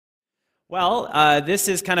This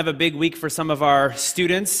is kind of a big week for some of our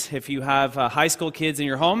students. If you have high school kids in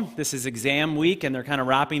your home, this is exam week, and they're kind of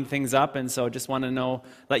wrapping things up. And so just want to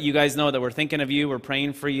let you guys know that we're thinking of you, we're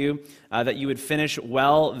praying for you, that you would finish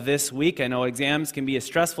well this week. I know exams can be a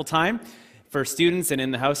stressful time for students and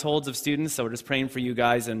in the households of students, so we're just praying for you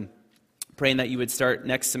guys and praying that you would start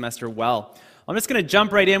next semester well. I'm just going to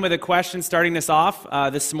jump right in with a question starting this off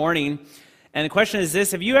this morning. And the question is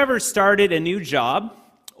this: have you ever started a new job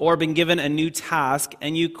or been given a new task,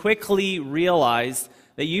 and you quickly realized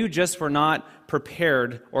that you just were not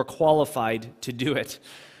prepared or qualified to do it?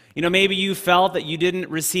 You know, maybe you felt that you didn't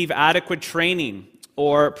receive adequate training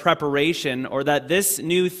or preparation, or that this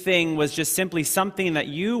new thing was just simply something that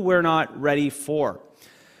you were not ready for.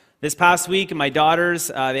 This past week, my daughters,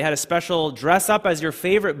 they had a special dress up as your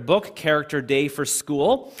favorite book character day for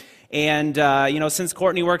school. And, since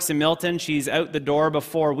Courtney works in Milton, she's out the door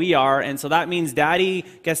before we are. And so that means Daddy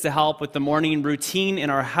gets to help with the morning routine in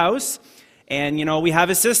our house. And, we have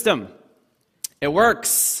a system. It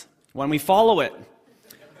works when we follow it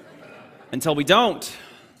until we don't.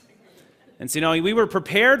 And so, we were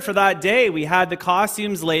prepared for that day. We had the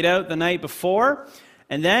costumes laid out the night before.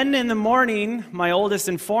 And then in the morning, my oldest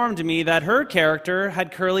informed me that her character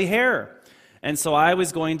had curly hair. And so I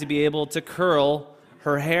was going to be able to curl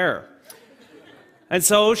her hair. And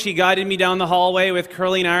so she guided me down the hallway with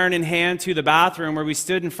curling iron in hand to the bathroom, where we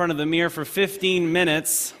stood in front of the mirror for 15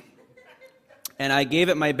 minutes, and I gave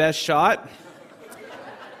it my best shot.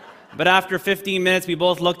 But after 15 minutes, we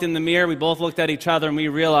both looked in the mirror, we both looked at each other, and we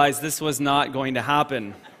realized this was not going to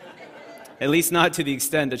happen. At least not to the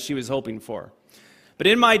extent that she was hoping for. But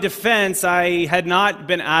in my defense, I had not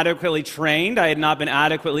been adequately trained, I had not been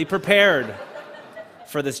adequately prepared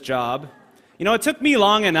for this job. It took me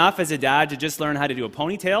long enough as a dad to just learn how to do a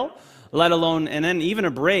ponytail, let alone, and then even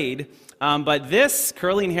a braid. But this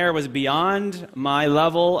curling hair was beyond my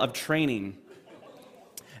level of training.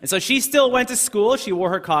 And so she still went to school. She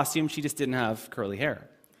wore her costume. She just didn't have curly hair.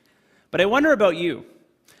 But I wonder about you.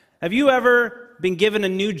 Have you ever been given a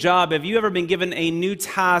new job? Have you ever been given a new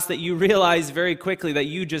task that you realized very quickly that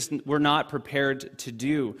you just were not prepared to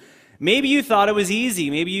do? Maybe you thought it was easy.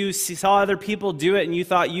 Maybe you saw other people do it and you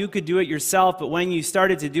thought you could do it yourself, but when you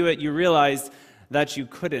started to do it, you realized that you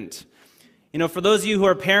couldn't. For those of you who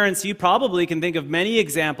are parents, you probably can think of many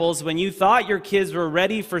examples when you thought your kids were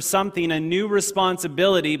ready for something, a new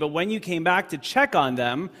responsibility, but when you came back to check on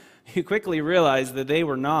them, you quickly realized that they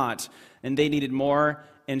were not, and they needed more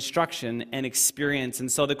instruction and experience.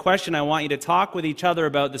 And so the question I want you to talk with each other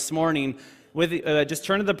about this morning, just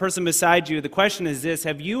turn to the person beside you. The question is this: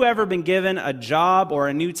 have you ever been given a job or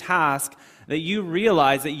a new task that you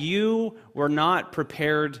realize that you were not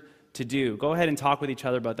prepared to do? Go ahead and talk with each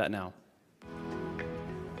other about that now.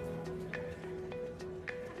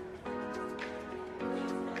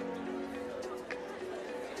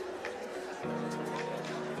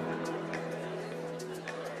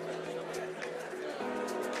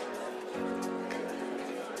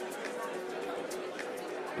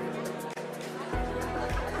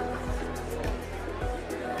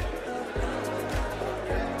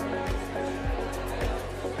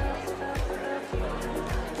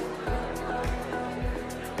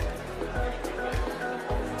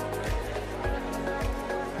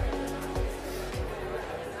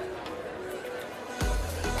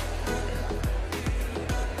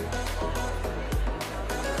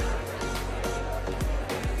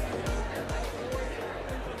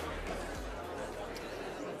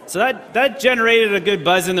 So that generated a good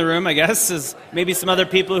buzz in the room, I guess, as maybe some other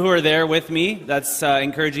people who are there with me. That's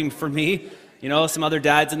encouraging for me. Some other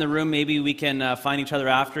dads in the room, maybe we can find each other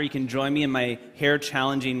after. You can join me in my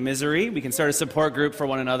hair-challenging misery. We can start a support group for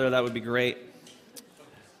one another. That would be great.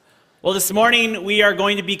 Well, this morning we are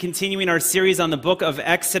going to be continuing our series on the book of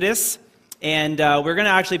Exodus. And we're going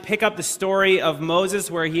to actually pick up the story of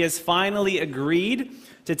Moses, where he has finally agreed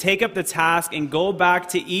to take up the task and go back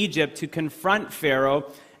to Egypt to confront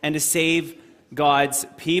Pharaoh and to save God's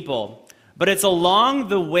people. But it's along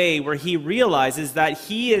the way where he realizes that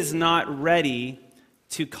he is not ready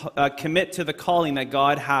to commit to the calling that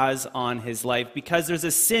God has on his life, because there's a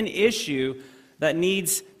sin issue that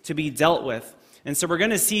needs to be dealt with. And so we're going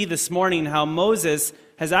to see this morning how Moses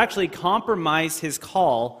has actually compromised his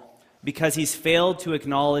call because he's failed to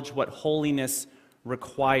acknowledge what holiness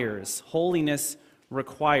requires. Holiness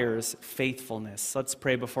requires faithfulness. Let's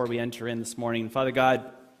pray before we enter in this morning. Father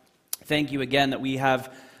God, thank you again that we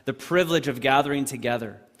have the privilege of gathering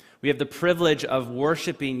together. We have the privilege of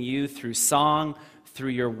worshiping you through song, through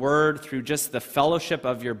your word, through just the fellowship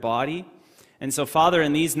of your body. And so, Father,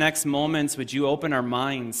 in these next moments, would you open our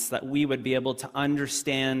minds that we would be able to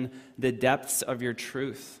understand the depths of your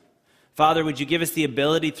truth? Father, would you give us the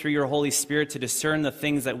ability through your Holy Spirit to discern the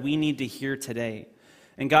things that we need to hear today?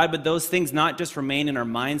 And God, would those things not just remain in our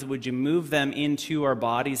minds, would you move them into our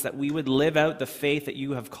bodies, that we would live out the faith that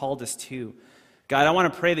you have called us to? God, I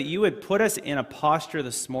want to pray that you would put us in a posture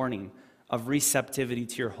this morning of receptivity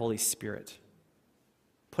to your Holy Spirit.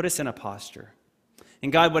 Put us in a posture.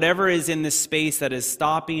 And God, whatever is in this space that is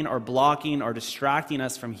stopping or blocking or distracting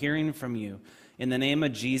us from hearing from you, in the name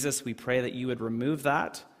of Jesus, we pray that you would remove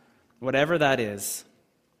that, whatever that is.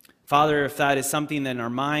 Father, if that is something in our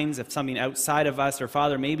minds, if something outside of us, or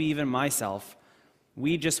Father, maybe even myself,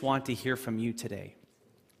 we just want to hear from you today.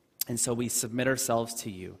 And so we submit ourselves to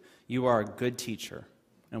you. You are a good teacher.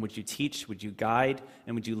 And would you teach, would you guide,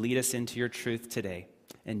 and would you lead us into your truth today?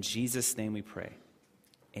 In Jesus' name we pray.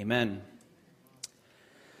 Amen.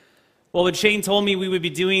 Well, when Shane told me we would be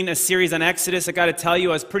doing a series on Exodus, I got to tell you,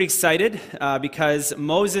 I was pretty excited because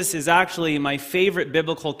Moses is actually my favorite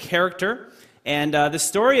biblical character. And the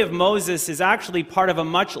story of Moses is actually part of a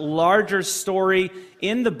much larger story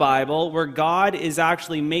in the Bible where God is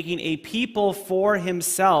actually making a people for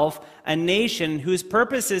himself, a nation whose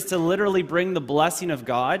purpose is to literally bring the blessing of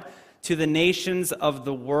God to the nations of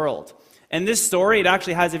the world. And this story, it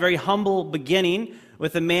actually has a very humble beginning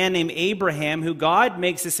with a man named Abraham, who God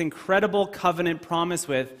makes this incredible covenant promise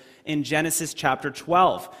with in Genesis chapter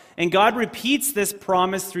 12. And God repeats this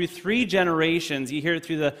promise through 3 generations. You hear it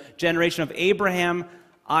through the generation of Abraham,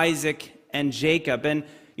 Isaac, and Jacob. And,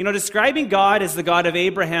 describing God as the God of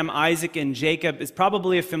Abraham, Isaac, and Jacob is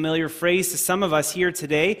probably a familiar phrase to some of us here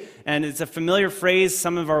today. And it's a familiar phrase,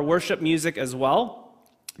 some of our worship music as well.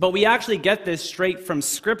 But we actually get this straight from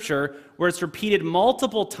Scripture, where it's repeated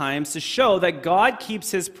multiple times to show that God keeps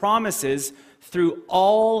his promises through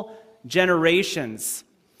all generations.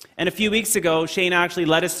 And a few weeks ago, Shane actually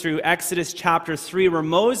led us through Exodus chapter 3, where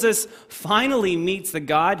Moses finally meets the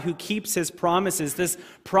God who keeps his promises, this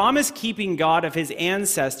promise-keeping God of his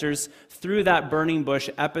ancestors through that burning bush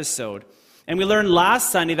episode. And we learned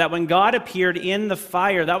last Sunday that when God appeared in the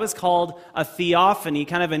fire, that was called a theophany,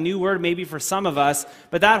 kind of a new word maybe for some of us.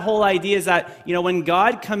 But that whole idea is that, when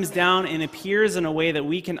God comes down and appears in a way that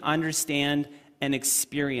we can understand and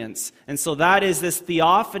experience. And so that is this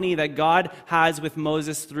theophany that God has with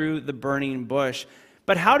Moses through the burning bush.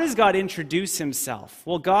 But how does God introduce himself?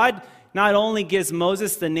 Well, God not only gives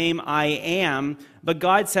Moses the name I am, but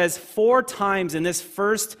God says 4 times in this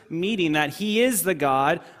first meeting that he is the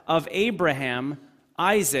God of Abraham,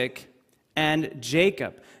 Isaac, and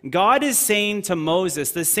Jacob. God is saying to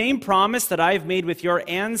Moses, the same promise that I've made with your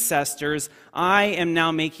ancestors, I am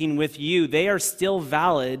now making with you. They are still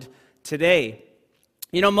valid today.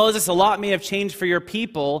 Moses, a lot may have changed for your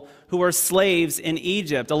people who were slaves in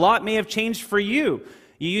Egypt. A lot may have changed for you.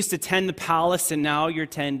 You used to tend the palace, and now you're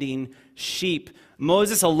tending sheep.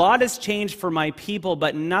 Moses, a lot has changed for my people,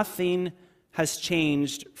 but nothing has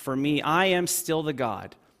changed for me. I am still the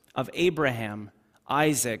God of Abraham,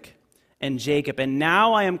 Isaac, and Jacob. And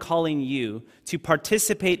now I am calling you to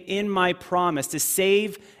participate in my promise to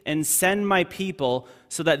save and send my people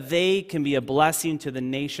so that they can be a blessing to the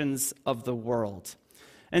nations of the world.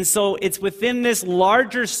 And so it's within this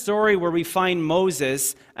larger story where we find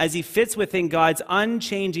Moses as he fits within God's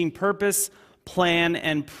unchanging purpose, plan,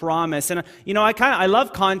 and promise. And I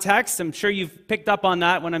love context. I'm sure you've picked up on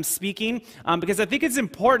that when I'm speaking, because I think it's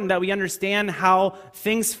important that we understand how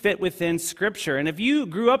things fit within Scripture. And if you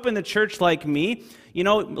grew up in the church like me,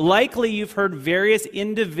 likely you've heard various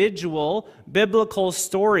individual biblical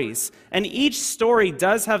stories. And each story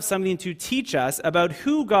does have something to teach us about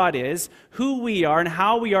who God is, who we are, and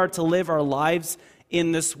how we are to live our lives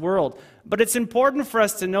in this world. But it's important for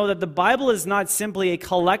us to know that the Bible is not simply a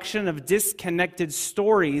collection of disconnected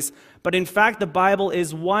stories, but in fact the Bible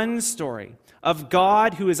is one story of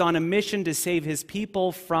God who is on a mission to save his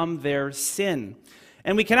people from their sin.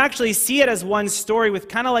 And we can actually see it as one story with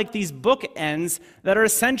kind of like these bookends that are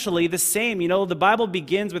essentially the same. The Bible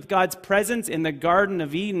begins with God's presence in the Garden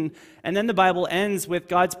of Eden, and then the Bible ends with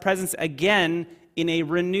God's presence again in a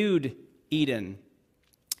renewed Eden.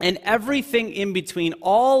 And everything in between,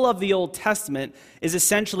 all of the Old Testament, is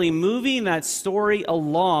essentially moving that story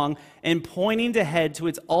along and pointing to head to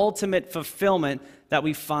its ultimate fulfillment that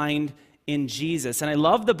we find in Jesus. And I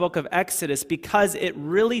love the book of Exodus because it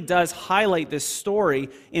really does highlight this story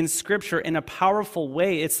in Scripture in a powerful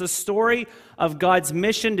way. It's the story of God's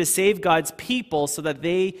mission to save God's people so that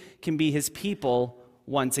they can be his people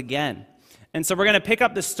once again. And so we're going to pick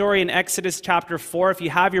up the story in Exodus chapter 4. If you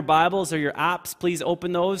have your Bibles or your apps, please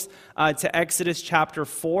open those to Exodus chapter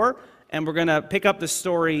 4. and we're going to pick up the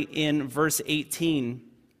story in verse 18.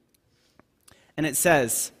 And it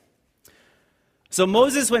says, "So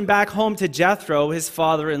Moses went back home to Jethro, his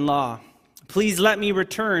father-in-law. 'Please let me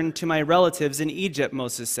return to my relatives in Egypt,'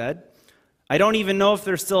 Moses said. 'I don't even know if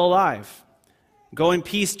they're still alive.' 'Go in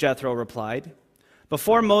peace,' Jethro replied.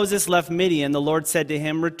 Before Moses left Midian, the Lord said to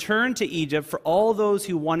him, 'Return to Egypt, for all those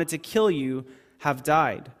who wanted to kill you have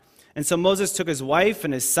died.' And so Moses took his wife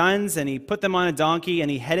and his sons, and he put them on a donkey, and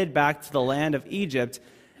he headed back to the land of Egypt.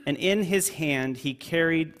 And in his hand he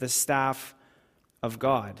carried the staff of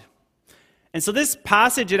God." And so this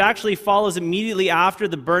passage, it actually follows immediately after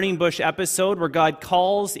the burning bush episode, where God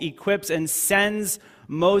calls, equips, and sends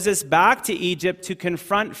Moses back to Egypt to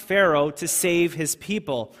confront Pharaoh to save his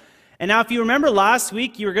people. And now, if you remember last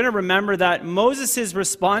week, you're going to remember that Moses'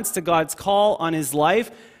 response to God's call on his life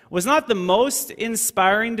was not the most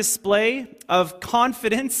inspiring display of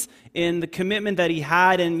confidence in the commitment that he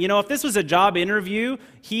had. And, if this was a job interview,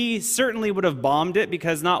 he certainly would have bombed it,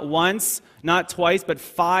 because not once, not twice, but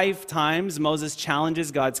 5 times Moses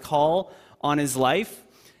challenges God's call on his life.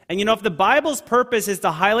 And, if the Bible's purpose is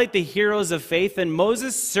to highlight the heroes of faith, then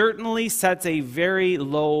Moses certainly sets a very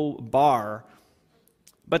low bar.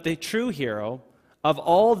 But the true hero of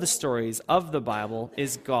all the stories of the Bible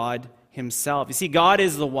is God himself. You see, God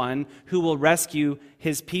is the one who will rescue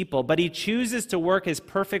his people, but he chooses to work his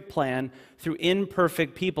perfect plan through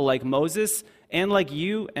imperfect people like Moses and like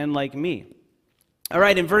you and like me. All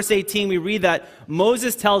right, in verse 18, we read that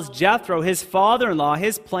Moses tells Jethro, his father-in-law,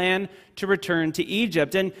 his plan to return to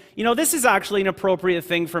Egypt. And, this is actually an appropriate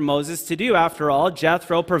thing for Moses to do. After all,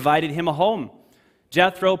 Jethro provided him a home.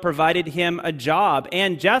 Jethro provided him a job,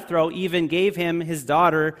 and Jethro even gave him his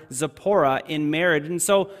daughter Zipporah in marriage. And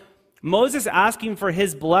so Moses asking for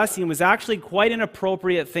his blessing was actually quite an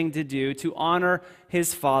appropriate thing to do to honor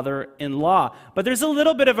his father-in-law. But there's a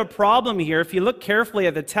little bit of a problem here. If you look carefully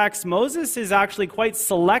at the text, Moses is actually quite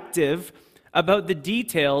selective about the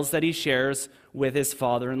details that he shares with his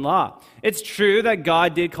father-in-law. It's true that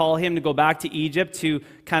God did call him to go back to Egypt to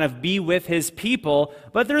kind of be with his people,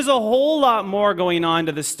 but there's a whole lot more going on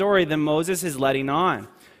to the story than Moses is letting on.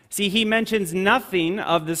 See, he mentions nothing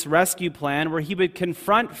of this rescue plan where he would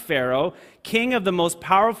confront Pharaoh, king of the most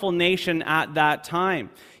powerful nation at that time.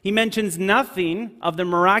 He mentions nothing of the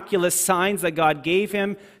miraculous signs that God gave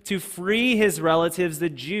him to free his relatives, the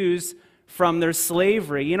Jews, from their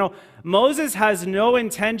slavery. Moses has no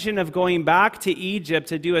intention of going back to Egypt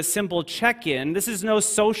to do a simple check-in. This is no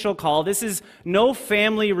social call. This is no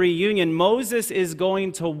family reunion. Moses is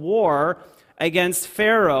going to war against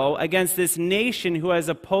Pharaoh, against this nation who has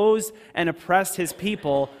opposed and oppressed his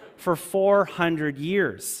people for 400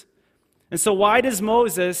 years. And so why does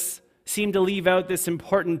Moses seem to leave out this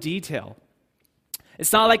important detail?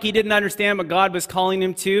 It's not like he didn't understand what God was calling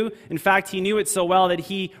him to. In fact, he knew it so well that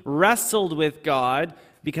he wrestled with God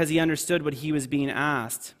because he understood what he was being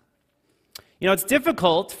asked. It's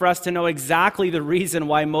difficult for us to know exactly the reason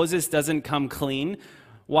why Moses doesn't come clean,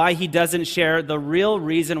 why he doesn't share the real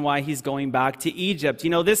reason why he's going back to Egypt.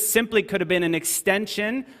 This simply could have been an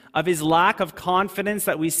extension of his lack of confidence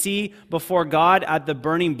that we see before God at the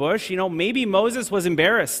burning bush. Maybe Moses was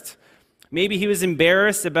embarrassed. Maybe he was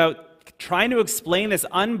embarrassed about trying to explain this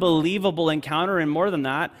unbelievable encounter, and more than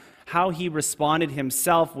that, how he responded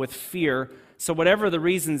himself with fear. So whatever the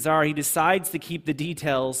reasons are, he decides to keep the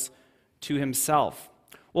details to himself.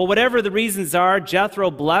 Well, whatever the reasons are,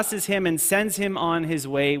 Jethro blesses him and sends him on his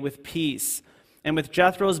way with peace. And with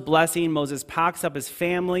Jethro's blessing, Moses packs up his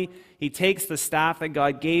family. He takes the staff that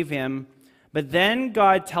God gave him. But then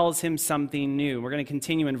God tells him something new. We're going to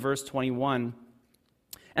continue in verse 21.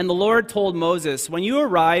 And the Lord told Moses, "When you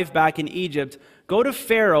arrive back in Egypt, go to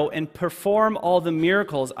Pharaoh and perform all the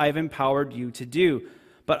miracles I've empowered you to do.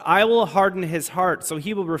 But I will harden his heart, so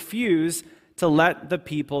he will refuse to let the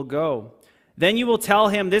people go. Then you will tell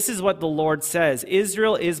him, 'This is what the Lord says,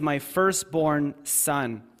 Israel is my firstborn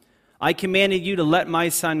son. I commanded you to let my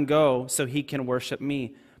son go so he can worship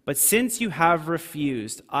me. But since you have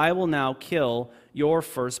refused, I will now kill your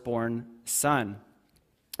firstborn son.'"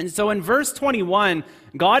 And so in verse 21,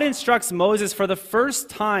 God instructs Moses for the first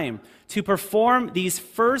time to perform these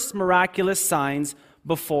first miraculous signs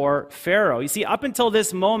before Pharaoh. You see, up until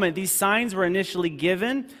this moment, these signs were initially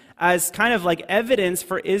given as kind of like evidence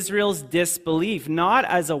for Israel's disbelief, not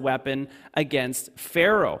as a weapon against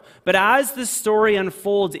Pharaoh. But as the story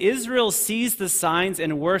unfolds, Israel sees the signs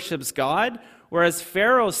and worships God, whereas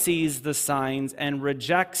Pharaoh sees the signs and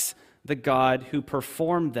rejects the God who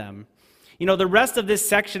performed them. The rest of this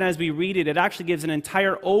section, as we read it, it actually gives an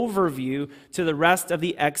entire overview to the rest of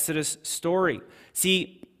the Exodus story.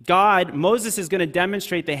 See, Moses is going to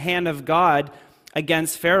demonstrate the hand of God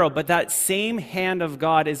against Pharaoh, but that same hand of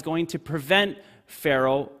God is going to prevent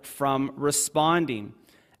Pharaoh from responding.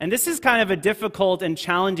 And this is kind of a difficult and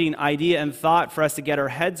challenging idea and thought for us to get our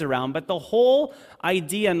heads around, but the whole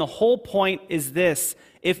idea and the whole point is this: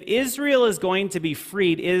 if Israel is going to be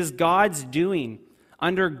freed, it is God's doing,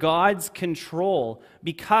 under God's control,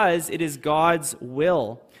 because it is God's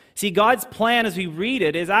will. See, God's plan, as we read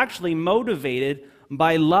it, is actually motivated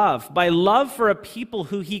by love for a people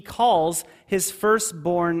who he calls his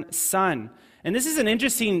firstborn son. And this is an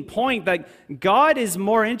interesting point, that God is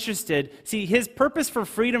more interested. See, his purpose for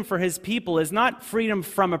freedom for his people is not freedom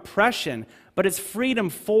from oppression, but it's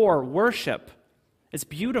freedom for worship. It's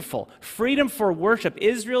beautiful. Freedom for worship.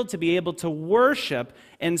 Israel to be able to worship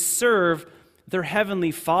and serve their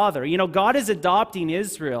heavenly Father. You know, God is adopting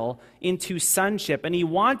Israel into sonship, and he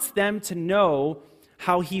wants them to know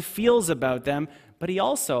how he feels about them, but he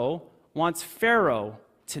also wants Pharaoh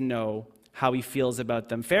to know how he feels about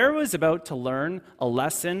them. Pharaoh is about to learn a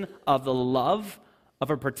lesson of the love of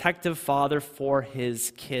a protective father for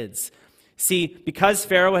his kids. See, because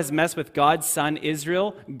Pharaoh has messed with God's son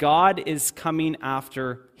Israel, God is coming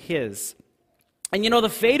after his. And you know, the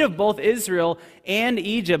fate of both Israel and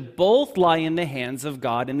Egypt both lie in the hands of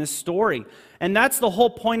God in this story. And that's the whole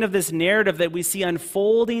point of this narrative that we see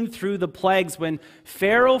unfolding through the plagues, when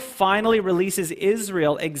Pharaoh finally releases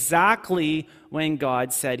Israel exactly when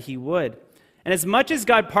God said he would. And as much as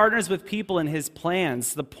God partners with people in his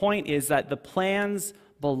plans, the point is that the plans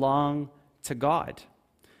belong to God.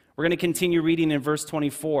 We're going to continue reading in verse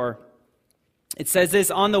 24. It says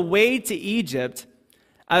this: on the way to Egypt,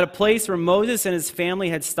 at a place where Moses and his family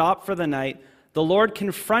had stopped for the night, the Lord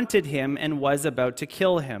confronted him and was about to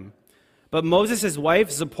kill him. But Moses'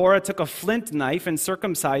 wife, Zipporah, took a flint knife and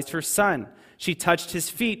circumcised her son. She touched his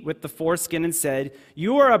feet with the foreskin and said,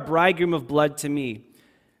 "You are a bridegroom of blood to me."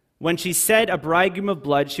 When she said a bridegroom of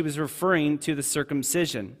blood, she was referring to the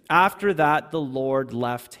circumcision. After that, the Lord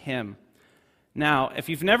left him. Now, if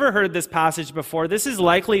you've never heard this passage before, this is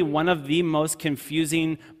likely one of the most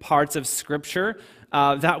confusing parts of Scripture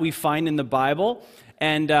that we find in the Bible.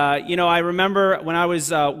 And, I remember when I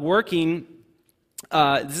was working,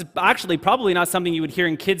 this is actually probably not something you would hear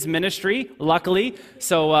in kids' ministry, luckily.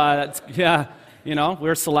 So,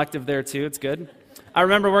 we're selective there too. It's good. I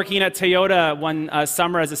remember working at Toyota one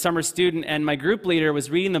summer as a summer student, and my group leader was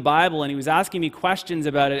reading the Bible, and he was asking me questions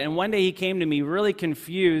about it. And one day he came to me really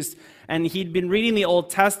confused, and he'd been reading the Old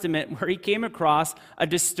Testament where he came across a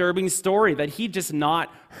disturbing story that he'd just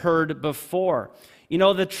not heard before. You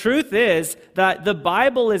know, the truth is that the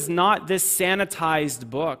Bible is not this sanitized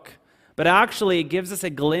book, but actually it gives us a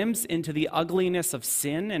glimpse into the ugliness of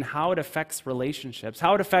sin and how it affects relationships,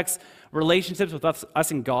 how it affects relationships with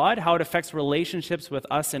us and God, how it affects relationships with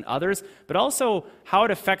us and others, but also how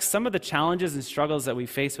it affects some of the challenges and struggles that we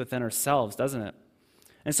face within ourselves, doesn't it?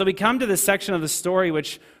 And so we come to this section of the story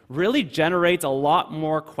which really generates a lot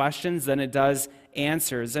more questions than it does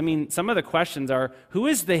answers. I mean, some of the questions are, who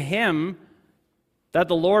is the him that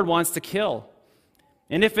the Lord wants to kill?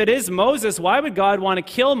 And if it is Moses, why would God want to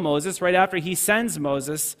kill Moses right after he sends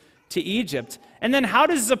Moses to Egypt? And then how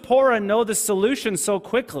does Zipporah know the solution so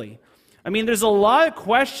quickly? I mean, there's a lot of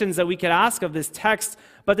questions that we could ask of this text,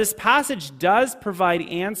 but this passage does provide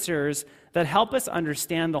answers that help us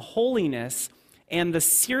understand the holiness and the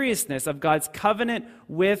seriousness of God's covenant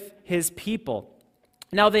with his people.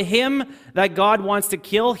 Now, the him that God wants to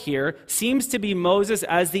kill here seems to be Moses,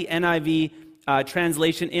 as the NIV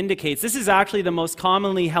translation indicates. This is actually the most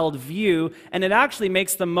commonly held view, and it actually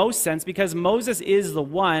makes the most sense because Moses is the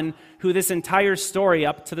one who this entire story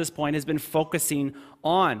up to this point has been focusing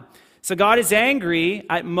on. So God is angry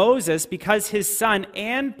at Moses because his son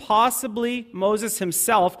and possibly Moses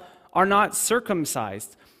himself are not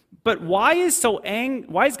circumcised. But why is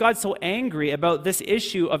God so angry about this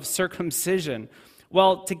issue of circumcision?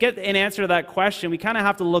 Well, to get an answer to that question, we kind of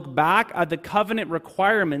have to look back at the covenant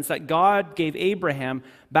requirements that God gave Abraham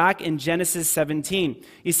back in Genesis 17.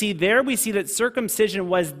 You see, there we see that circumcision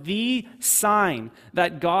was the sign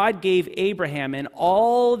that God gave Abraham and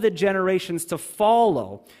all the generations to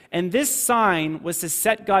follow. And this sign was to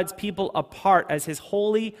set God's people apart as his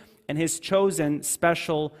holy and his chosen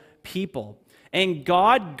special people. And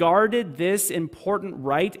God guarded this important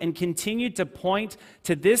right and continued to point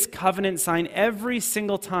to this covenant sign every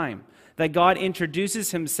single time that God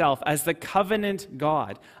introduces himself as the covenant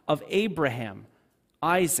God of Abraham,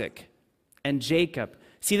 Isaac, and Jacob.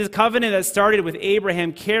 See, this covenant that started with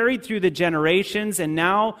Abraham carried through the generations and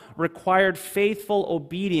now required faithful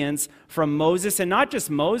obedience from Moses, and not just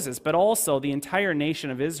Moses, but also the entire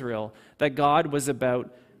nation of Israel that God was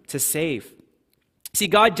about to save. See,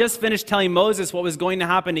 God just finished telling Moses what was going to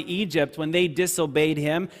happen to Egypt when they disobeyed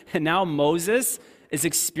him, and now Moses is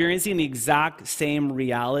experiencing the exact same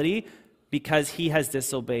reality because he has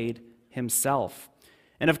disobeyed himself.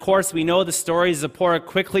 And of course, we know the story. Zipporah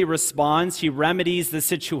quickly responds. She remedies the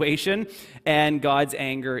situation, and God's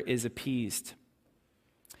anger is appeased.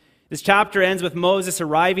 This chapter ends with Moses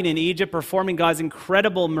arriving in Egypt, performing God's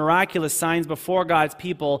incredible, miraculous signs before God's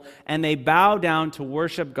people, and they bow down to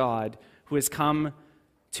worship God, who has come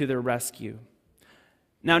to their rescue.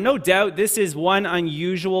 Now, no doubt, this is one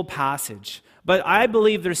unusual passage, but I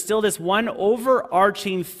believe there's still this one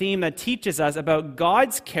overarching theme that teaches us about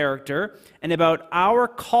God's character and about our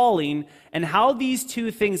calling and how these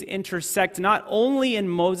two things intersect not only in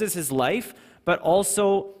Moses' life, but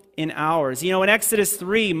also in ours. You know, in Exodus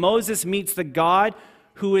 3, Moses meets the God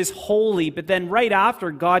who is holy, but then right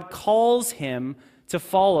after, God calls him to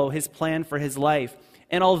follow his plan for his life.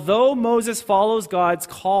 And although Moses follows God's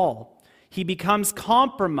call, he becomes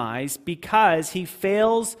compromised because he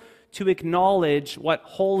fails to acknowledge what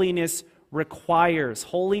holiness requires.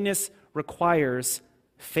 Holiness requires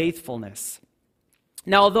faithfulness.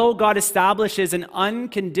 Now, although God establishes an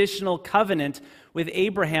unconditional covenant with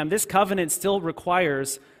Abraham, this covenant still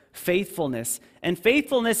requires faithfulness. And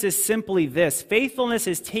faithfulness is simply this. Faithfulness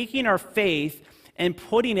is taking our faith and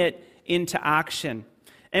putting it into action.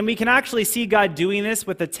 And we can actually see God doing this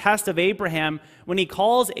with the test of Abraham when he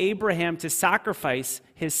calls Abraham to sacrifice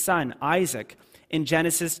his son, Isaac, in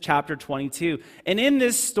Genesis chapter 22. And in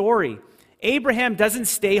this story, Abraham doesn't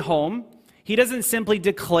stay home. He doesn't simply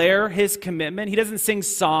declare his commitment. He doesn't sing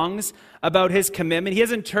songs about his commitment. He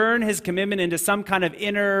doesn't turn his commitment into some kind of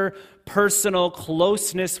inner personal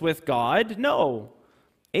closeness with God. No.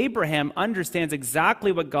 Abraham understands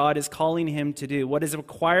exactly what God is calling him to do, what is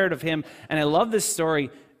required of him. And I love this story.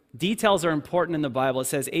 Details are important in the Bible. It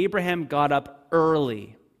says Abraham got up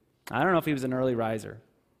early. I don't know if he was an early riser,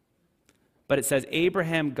 but it says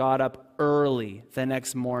Abraham got up early the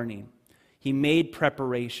next morning. He made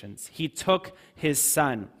preparations. He took his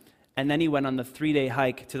son, and then he went on the 3-day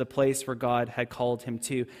hike to the place where God had called him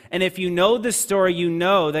to. And if you know this story, you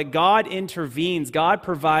know that God intervenes. God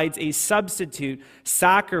provides a substitute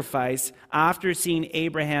sacrifice after seeing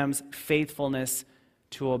Abraham's faithfulness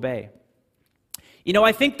to obey. You know,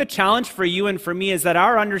 I think the challenge for you and for me is that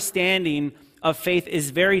our understanding of faith is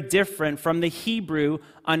very different from the Hebrew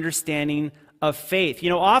understanding of faith. You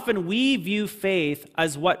know, often we view faith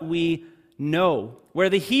as what we know, where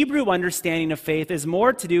the Hebrew understanding of faith is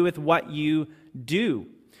more to do with what you do.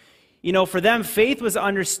 You know, for them, faith was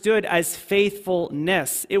understood as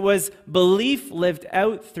faithfulness. It was belief lived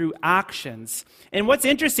out through actions. And what's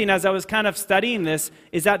interesting as I was kind of studying this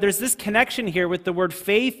is that there's this connection here with the word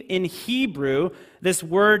faith in Hebrew, this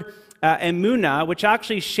word emunah, which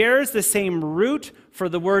actually shares the same root for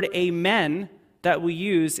the word amen that we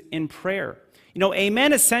use in prayer. You know,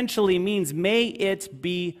 amen essentially means may it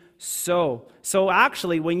be so. So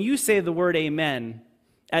actually, when you say the word amen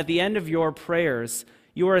at the end of your prayers,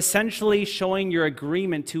 you are essentially showing your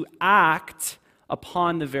agreement to act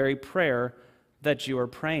upon the very prayer that you are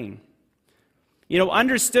praying. You know,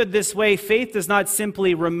 understood this way, faith does not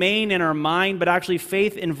simply remain in our mind, but actually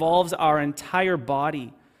faith involves our entire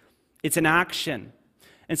body. It's an action.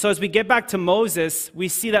 And so as we get back to Moses, we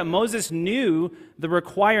see that Moses knew the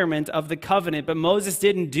requirement of the covenant, but Moses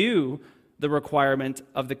didn't do the requirement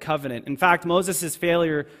of the covenant. In fact, Moses'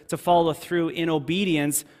 failure to follow through in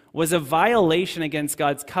obedience was a violation against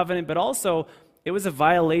God's covenant, but also it was a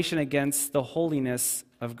violation against the holiness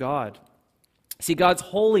of God. See, God's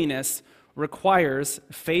holiness requires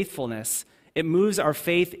faithfulness. It moves our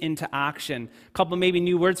faith into action. A couple maybe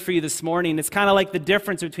new words for you this morning. It's kind of like the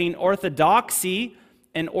difference between orthodoxy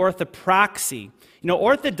and orthopraxy. You know,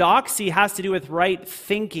 orthodoxy has to do with right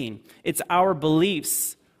thinking. It's our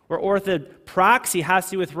beliefs. Where orthopraxy has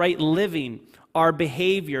to do with right living, our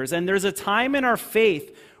behaviors. And there's a time in our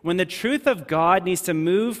faith when the truth of God needs to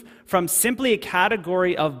move from simply a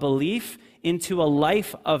category of belief into a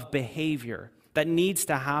life of behavior that needs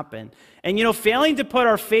to happen. And you know, failing to put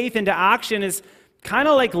our faith into action is kind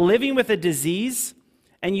of like living with a disease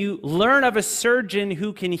and you learn of a surgeon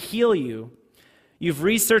who can heal you. You've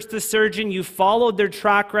researched the surgeon, you've followed their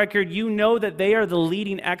track record, you know that they are the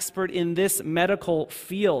leading expert in this medical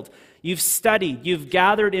field. You've studied, you've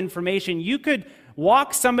gathered information. You could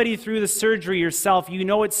walk somebody through the surgery yourself. You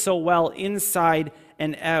know it so well inside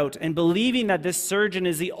and out. And believing that this surgeon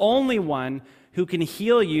is the only one who can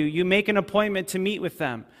heal you, you make an appointment to meet with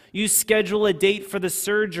them. You schedule a date for the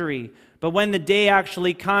surgery. But when the day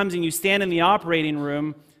actually comes and you stand in the operating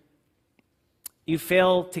room, You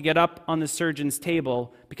fail to get up on the surgeon's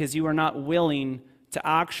table because you are not willing to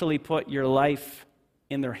actually put your life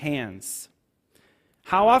in their hands.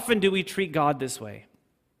 How often do we treat God this way?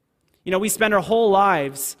 We spend our whole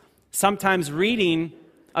lives sometimes reading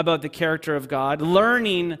about the character of God,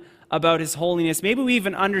 learning about His holiness. Maybe we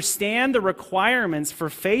even understand the requirements for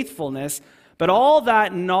faithfulness, but all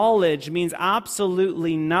that knowledge means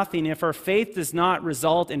absolutely nothing if our faith does not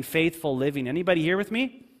result in faithful living. Anybody here with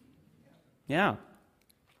me? Yeah.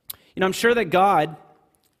 I'm sure that God,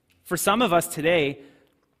 for some of us today,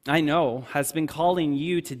 I know, has been calling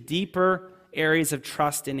you to deeper areas of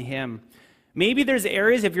trust in Him. Maybe there's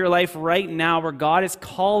areas of your life right now where God is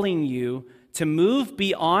calling you to move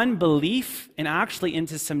beyond belief and actually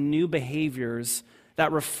into some new behaviors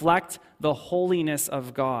that reflect the holiness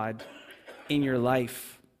of God in your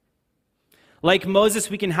life. Like Moses,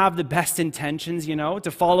 we can have the best intentions,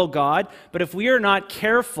 to follow God, but if we are not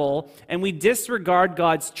careful and we disregard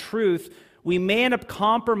God's truth, we may end up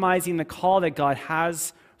compromising the call that God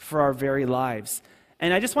has for our very lives.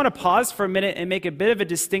 And I just want to pause for a minute and make a bit of a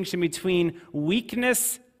distinction between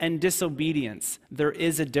weakness and disobedience. There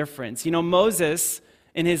is a difference. Moses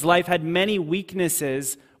in his life had many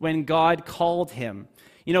weaknesses when God called him.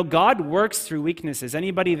 God works through weaknesses.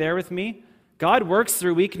 Anybody there with me? God works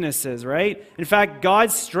through weaknesses, right? In fact,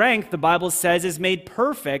 God's strength, the Bible says, is made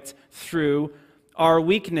perfect through our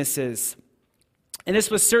weaknesses. And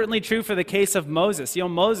this was certainly true for the case of Moses.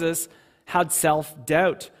 Moses had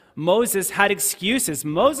self-doubt. Moses had excuses.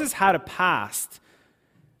 Moses had a past.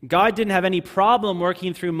 God didn't have any problem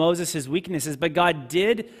working through Moses' weaknesses, but God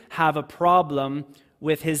did have a problem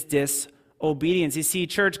with his disobedience. You see,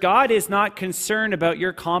 church, God is not concerned about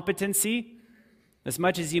your competency as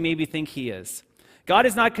much as you maybe think He is. God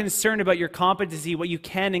is not concerned about your competency, what you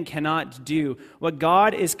can and cannot do. What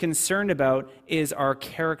God is concerned about is our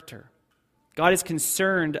character. God is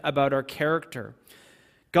concerned about our character.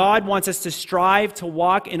 God wants us to strive to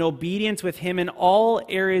walk in obedience with Him in all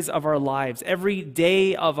areas of our lives, every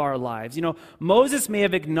day of our lives. Moses may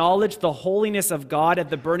have acknowledged the holiness of God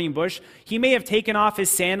at the burning bush. He may have taken off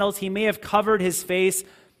his sandals. He may have covered his face.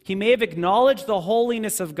 He may have acknowledged the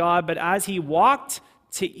holiness of God, but as he walked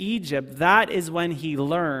to Egypt, that is when he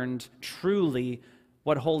learned truly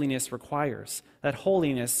what holiness requires. That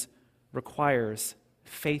holiness requires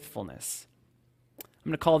faithfulness. I'm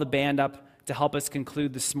going to call the band up to help us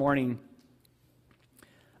conclude this morning.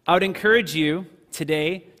 I would encourage you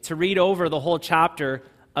today to read over the whole chapter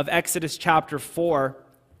of Exodus chapter 4,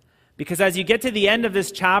 because as you get to the end of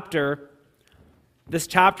this chapter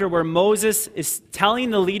where Moses is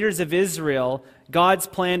telling the leaders of Israel God's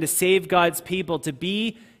plan to save God's people, to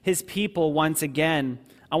be His people once again,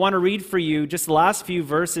 I want to read for you just the last few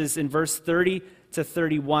verses in verse 30 to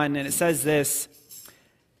 31, and it says this.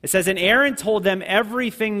 It says, "And Aaron told them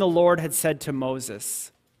everything the Lord had said to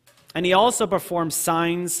Moses. And he also performed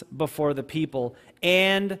signs before the people,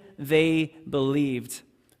 and they believed."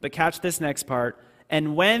 But catch this next part.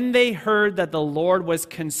 "And when they heard that the Lord was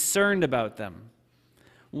concerned about them,"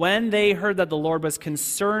 when they heard that the Lord was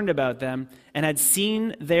concerned about them and had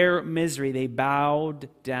seen their misery, they bowed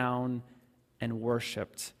down and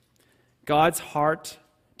worshiped. God's heart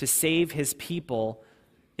to save His people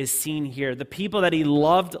is seen here. The people that He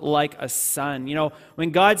loved like a son.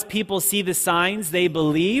 When God's people see the signs, they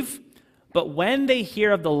believe. But when they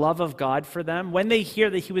hear of the love of God for them, when they hear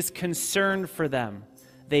that He was concerned for them,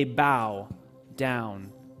 they bow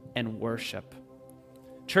down and worship.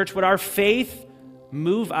 Church, would our faith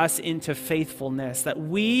move us into faithfulness, that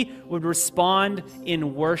we would respond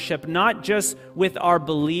in worship, not just with our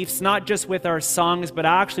beliefs, not just with our songs, but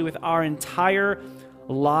actually with our entire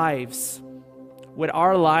lives. Would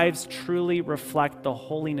our lives truly reflect the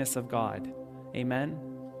holiness of God? Amen?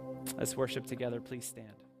 Let's worship together. Please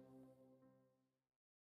stand.